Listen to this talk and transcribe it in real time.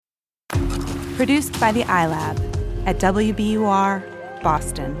Produced by the iLab at WBUR,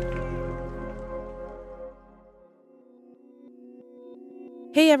 Boston.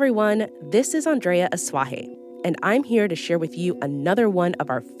 Hey everyone, this is Andrea Asuaje, and I'm here to share with you another one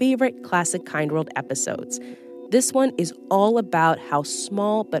of our favorite classic Kind World episodes. This one is all about how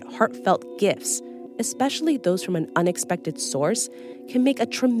small but heartfelt gifts, especially those from an unexpected source, can make a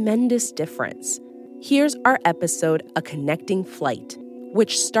tremendous difference. Here's our episode, A Connecting Flight,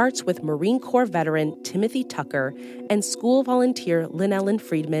 which starts with Marine Corps veteran Timothy Tucker and school volunteer Lynn Ellen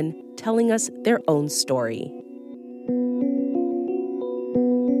Friedman telling us their own story.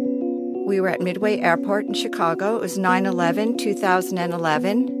 We were at Midway Airport in Chicago. It was 9/11,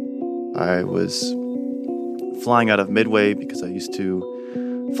 2011. I was flying out of Midway because I used to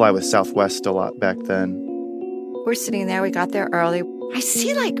fly with Southwest a lot back then. We're sitting there. We got there early. I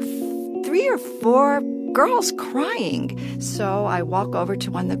see like 3 or 4 girls crying. So I walk over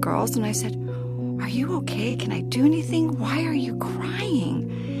to one of the girls and I said, "Are you okay? Can I do anything? Why are you crying?"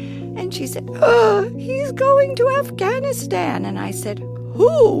 And she said, "He's going to Afghanistan." And I said,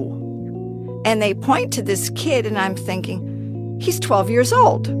 "Who?" And they point to this kid, and I'm thinking, he's 12 years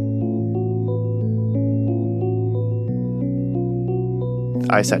old.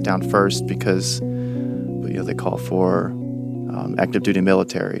 I sat down first because, they call for active duty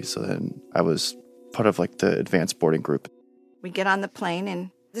military. So then I was part of like the advanced boarding group. We get on the plane,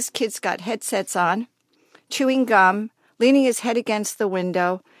 and this kid's got headsets on, chewing gum, leaning his head against the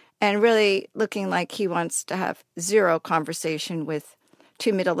window, and really looking like he wants to have zero conversation with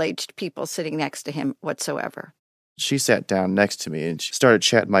 2 middle-aged people sitting next to him whatsoever. She sat down next to me and she started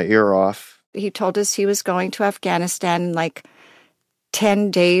chatting my ear off. He told us he was going to Afghanistan in like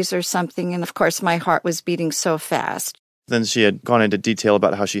 10 days or something, and of course my heart was beating so fast. Then she had gone into detail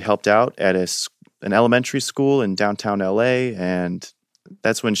about how she helped out at an elementary school in downtown LA, and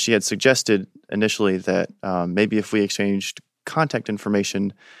that's when she had suggested initially that maybe if we exchanged contact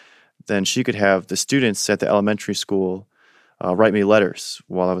information, then she could have the students at the elementary school write me letters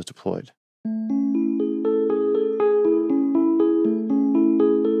while I was deployed.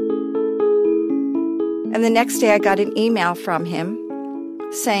 And the next day I got an email from him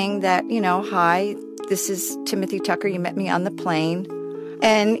saying that, "Hi, this is Timothy Tucker. You met me on the plane."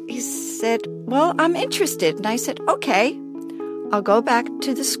 And he said, "Well, I'm interested." And I said, "Okay, I'll go back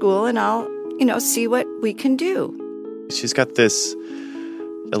to the school and I'll, see what we can do." She's got this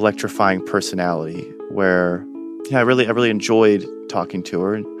electrifying personality where I really enjoyed talking to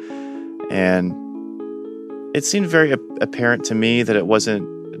her. And it seemed very apparent to me that it wasn't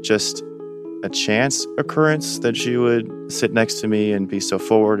just a chance occurrence that she would sit next to me and be so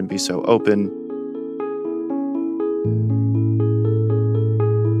forward and be so open.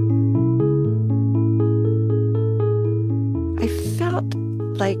 I felt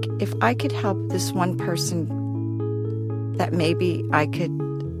like if I could help this one person, that maybe I could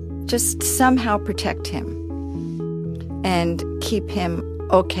just somehow protect him and keep him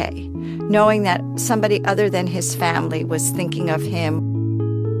okay, knowing that somebody other than his family was thinking of him.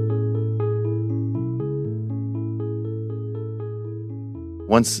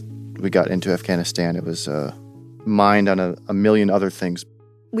 Once we got into Afghanistan, it was mind on a million other things.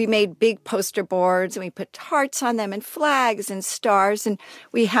 We made big poster boards, and we put hearts on them and flags and stars, and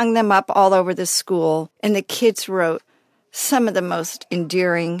we hung them up all over the school. And the kids wrote some of the most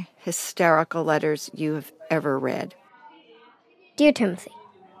endearing, hysterical letters you have ever read. Dear Timothy,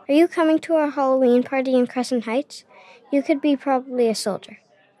 are you coming to our Halloween party in Crescent Heights? You could be probably a soldier.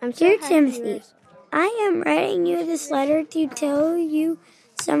 Dear Timothy, I am writing you this letter to tell you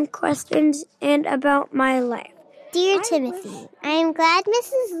some questions and about my life. Dear Timothy, I am glad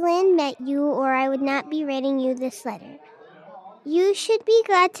Mrs. Lynn met you, or I would not be writing you this letter. You should be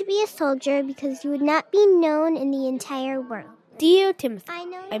glad to be a soldier because you would not be known in the entire world. Dear Timothy,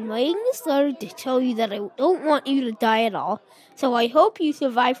 I'm writing this letter to tell you that I don't want you to die at all, so I hope you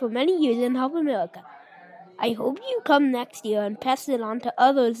survive for many years and help America. I hope you come next year and pass it on to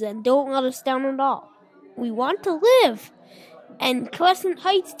others and don't let us down at all. We want to live, and Crescent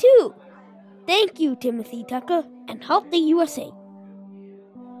Heights too. Thank you, Timothy Tucker, and help the USA.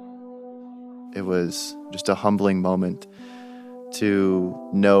 It was just a humbling moment to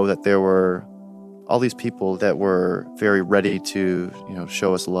know that there were all these people that were very ready to,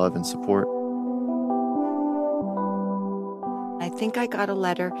 show us love and support. I think I got a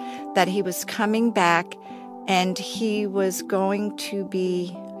letter that he was coming back and he was going to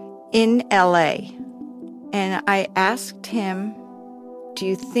be in LA. And I asked him, "Do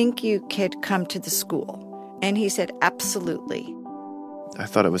you think you could come to the school?" And he said, "Absolutely." I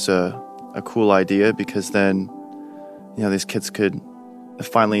thought it was a cool idea because then, these kids could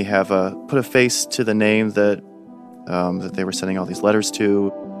finally have put a face to the name that they were sending all these letters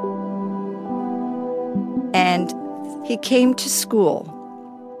to. And he came to school,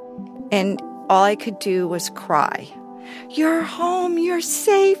 and all I could do was cry. You're home, you're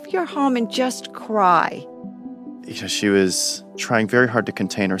safe, you're home, and just cry. She was trying very hard to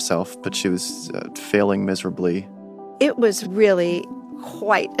contain herself, but she was failing miserably. It was really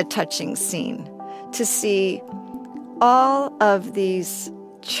quite a touching scene to see all of these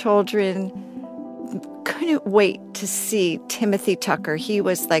children couldn't wait to see Timothy Tucker. He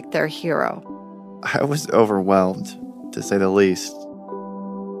was like their hero. I was overwhelmed, to say the least.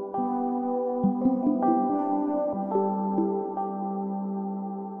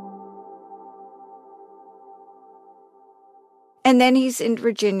 And then he's in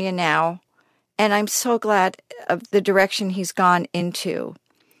Virginia now, and I'm so glad of the direction he's gone into,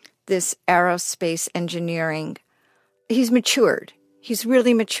 this aerospace engineering. He's matured. He's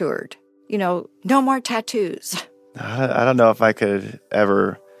really matured. No more tattoos. I don't know if I could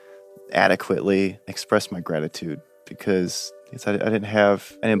ever adequately express my gratitude because I didn't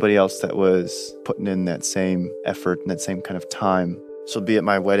have anybody else that was putting in that same effort and that same kind of time. She'll be at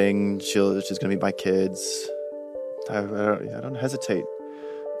my wedding. She's going to meet my kids. I don't hesitate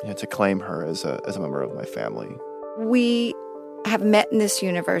to claim her as a member of my family. We have met in this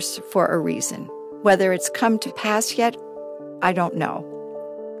universe for a reason. Whether it's come to pass yet, I don't know.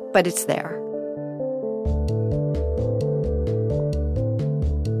 But it's there.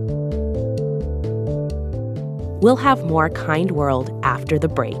 We'll have more Kind World after the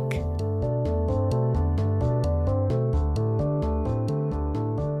break.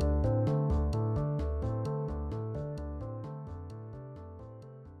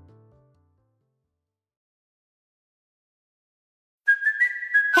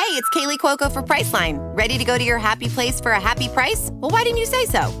 Hey, it's Kaylee Cuoco for Priceline. Ready to go to your happy place for a happy price? Well, why didn't you say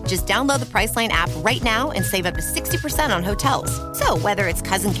so? Just download the Priceline app right now and save up to 60% on hotels. So whether it's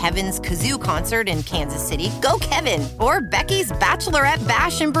Cousin Kevin's Kazoo Concert in Kansas City, go Kevin, or Becky's Bachelorette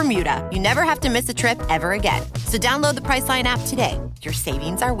Bash in Bermuda, you never have to miss a trip ever again. So download the Priceline app today. Your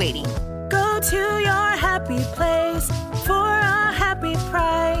savings are waiting. Go to your happy place for a happy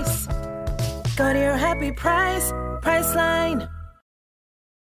price. Go to your happy price, Priceline.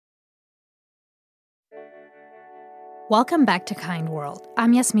 Welcome back to Kind World.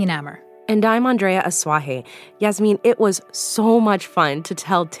 I'm Yasmin Amer. And I'm Andrea Asuaje. Yasmin, it was so much fun to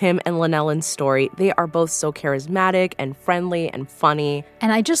tell Tim and Lynellen's story. They are both so charismatic and friendly and funny.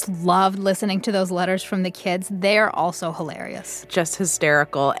 And I just loved listening to those letters from the kids. They're also hilarious. Just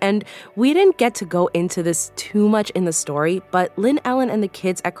hysterical. And we didn't get to go into this too much in the story, but Lynellen and the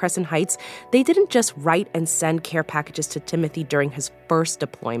kids at Crescent Heights, they didn't just write and send care packages to Timothy during his first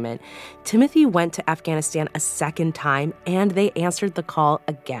deployment. Timothy went to Afghanistan a second time, and they answered the call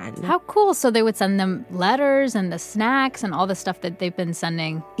again. How cool. So they would send them letters and the snacks and all the stuff that they've been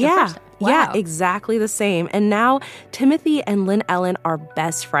sending. Yeah, wow. Yeah, exactly the same. And now Timothy and Lynellen are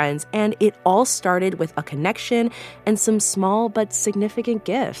best friends, and it all started with a connection and some small but significant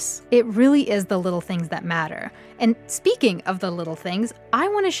gifts. It really is the little things that matter. And speaking of the little things, I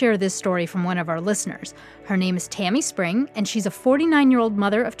want to share this story from one of our listeners. Her name is Tammy Spring, and she's a 49-year-old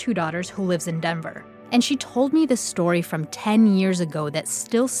mother of 2 daughters who lives in Denver. And she told me this story from 10 years ago that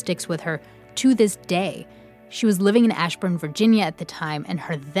still sticks with her to this day. She was living in Ashburn, Virginia at the time, and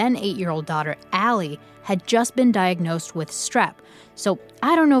her then 8-year-old daughter, Allie, had just been diagnosed with strep. So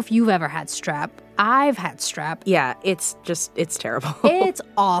I don't know if you've ever had strep. I've had strep. Yeah, it's terrible. It's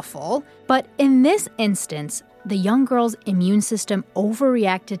awful. But in this instance, the young girl's immune system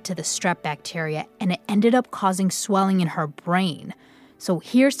overreacted to the strep bacteria, and it ended up causing swelling in her brain. So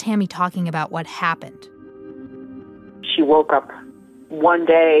here's Tammy talking about what happened. She woke up one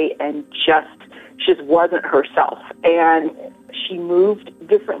day and just wasn't herself. And she moved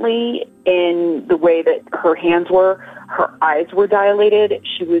differently in the way that her hands were. Her eyes were dilated.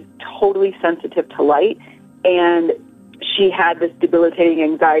 She was totally sensitive to light. And she had this debilitating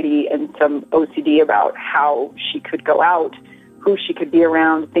anxiety and some OCD about how she could go out, who she could be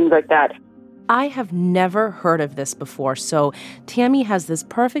around, things like that. I have never heard of this before. So Tammy has this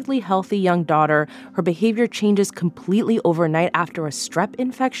perfectly healthy young daughter. Her behavior changes completely overnight after a strep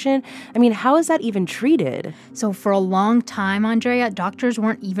infection. I mean, how is that even treated? So for a long time, Andrea, doctors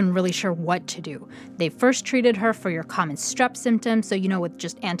weren't even really sure what to do. They first treated her for your common strep symptoms, so with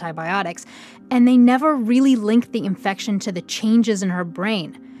just antibiotics, and they never really linked the infection to the changes in her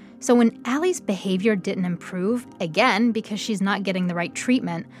brain. So when Allie's behavior didn't improve, again, because she's not getting the right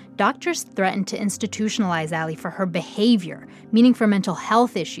treatment, doctors threatened to institutionalize Allie for her behavior, meaning for mental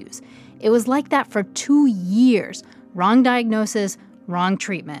health issues. It was like that for 2 years. Wrong diagnosis, wrong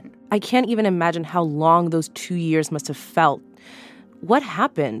treatment. I can't even imagine how long those 2 years must have felt. What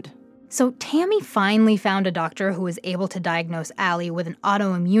happened? So Tammy finally found a doctor who was able to diagnose Allie with an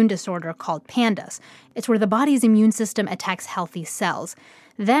autoimmune disorder called PANDAS. It's where the body's immune system attacks healthy cells.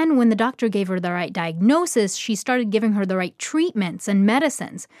 Then, when the doctor gave her the right diagnosis, she started giving her the right treatments and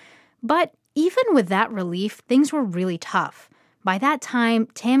medicines. But even with that relief, things were really tough. By that time,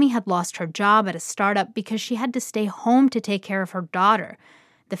 Tammy had lost her job at a startup because she had to stay home to take care of her daughter.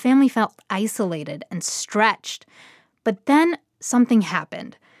 The family felt isolated and stretched. But then something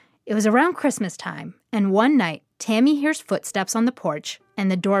happened. It was around Christmas time, and one night, Tammy hears footsteps on the porch and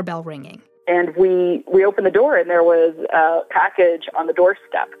the doorbell ringing. And we opened the door, and there was a package on the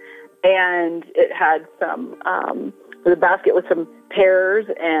doorstep. And it had a basket with some pears,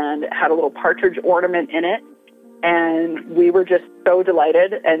 and it had a little partridge ornament in it. And we were just so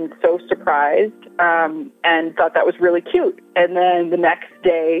delighted and so surprised, and thought that was really cute. And then the next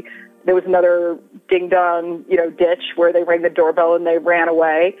day, there was another ding-dong, ditch where they rang the doorbell and they ran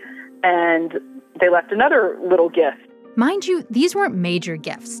away, and they left another little gift. Mind you, these weren't major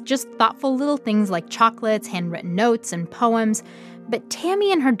gifts, just thoughtful little things like chocolates, handwritten notes, and poems. But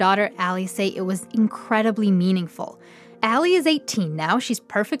Tammy and her daughter, Allie, say it was incredibly meaningful. Allie is 18 now, she's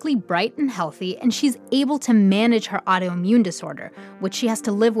perfectly bright and healthy, and she's able to manage her autoimmune disorder, which she has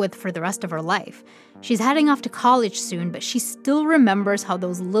to live with for the rest of her life. She's heading off to college soon, but she still remembers how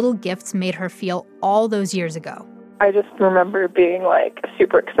those little gifts made her feel all those years ago. I just remember being,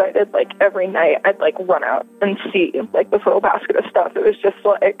 super excited. Every night I'd, run out and see, this little basket of stuff. It was just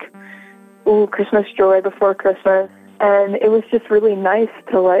ooh, Christmas joy before Christmas. And it was just really nice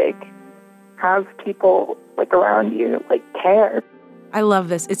to, have people, around you, care. I love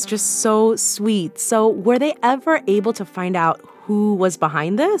this. It's just so sweet. So were they ever able to find out who was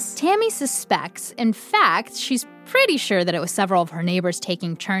behind this? Tammy suspects. In fact, she's pretty sure that it was several of her neighbors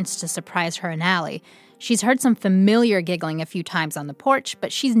taking turns to surprise her and Allie. She's heard some familiar giggling a few times on the porch,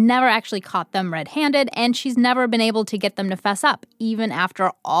 but she's never actually caught them red-handed, and she's never been able to get them to fess up. Even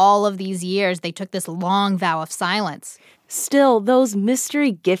after all of these years, they took this long vow of silence. Still, those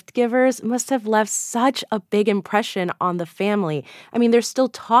mystery gift givers must have left such a big impression on the family. I mean, they're still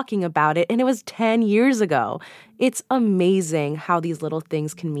talking about it, and it was 10 years ago. It's amazing how these little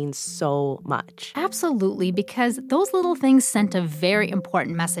things can mean so much. Absolutely, because those little things sent a very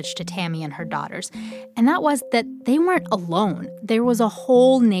important message to Tammy and her daughters, and that was that they weren't alone. There was a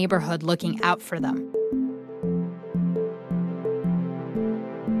whole neighborhood looking out for them.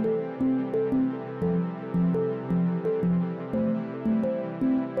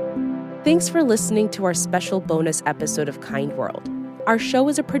 Thanks for listening to our special bonus episode of Kind World. Our show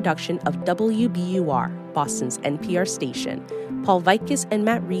is a production of WBUR, Boston's NPR station. Paul Vaitkus and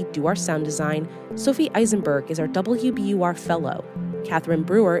Matt Reed do our sound design. Sophie Eisenberg is our WBUR fellow. Catherine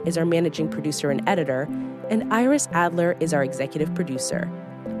Brewer is our managing producer and editor. And Iris Adler is our executive producer.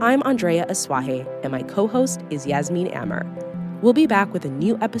 I'm Andrea Asuaje, and my co-host is Yasmin Amer. We'll be back with a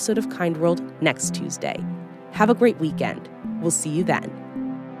new episode of Kind World next Tuesday. Have a great weekend. We'll see you then.